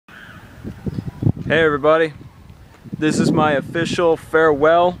Hey everybody, this is my official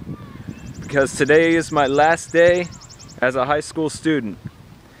farewell because today is my last day as a high school student.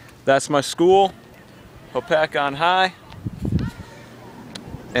 That's my school, Hopatcong High,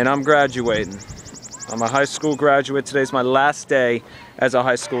 and I'm graduating. I'm a high school graduate. Today's my last day as a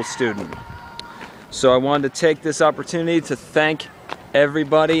high school student. So I wanted to take this opportunity to thank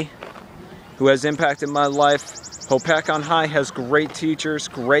everybody who has impacted my life. Hopatcong High has great teachers,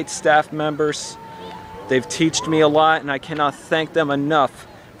 great staff members. They've taught me a lot, and I cannot thank them enough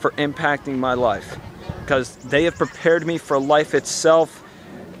for impacting my life because they have prepared me for life itself.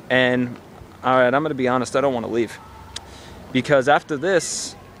 And all right, I'm going to be honest, I don't want to leave because after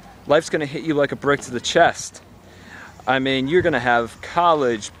this, life's going to hit you like a brick to the chest. I mean, you're going to have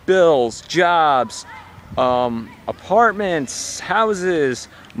college, bills, jobs, apartments, houses,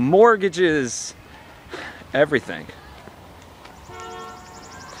 mortgages, everything.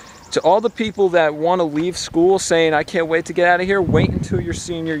 To all the people that want to leave school saying, I can't wait to get out of here, wait until your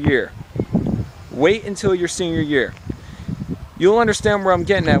senior year. Wait until your senior year. You'll understand where I'm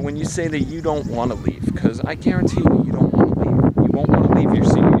getting at when you say that you don't want to leave, because I guarantee you don't want to leave. You won't want to leave your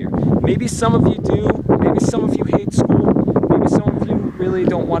senior year. Maybe some of you do, maybe some of you hate school, maybe some of you really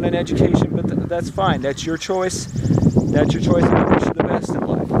don't want an education, but that's fine. That's your choice. That's your choice, and I wish you the best in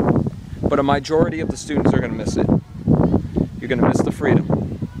life. But a majority of the students are going to miss it. You're going to miss the freedom.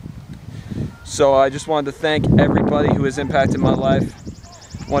 So I just wanted to thank everybody who has impacted my life.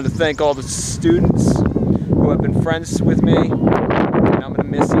 I wanted to thank all the students who have been friends with me. And I'm going to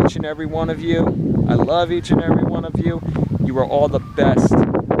miss each and every one of you. I love each and every one of you. You are all the best.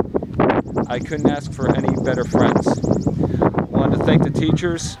 I couldn't ask for any better friends. I wanted to thank the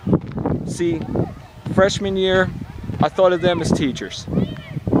teachers. See, freshman year, I thought of them as teachers.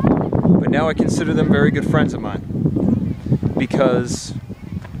 But now I consider them very good friends of mine because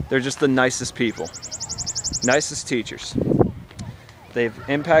they're just the nicest people, nicest teachers. They've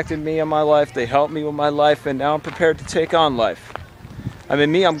impacted me in my life, they helped me with my life, and now I'm prepared to take on life. I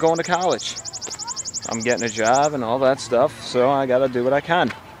mean, I'm going to college. I'm getting a job and all that stuff, so I gotta do what I can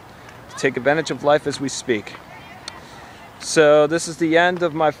to take advantage of life as we speak. So this is the end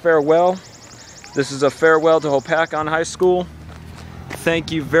of my farewell. This is a farewell to Hopatcong High School.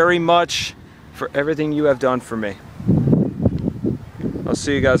 Thank you very much for everything you have done for me. I'll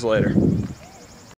see you guys later.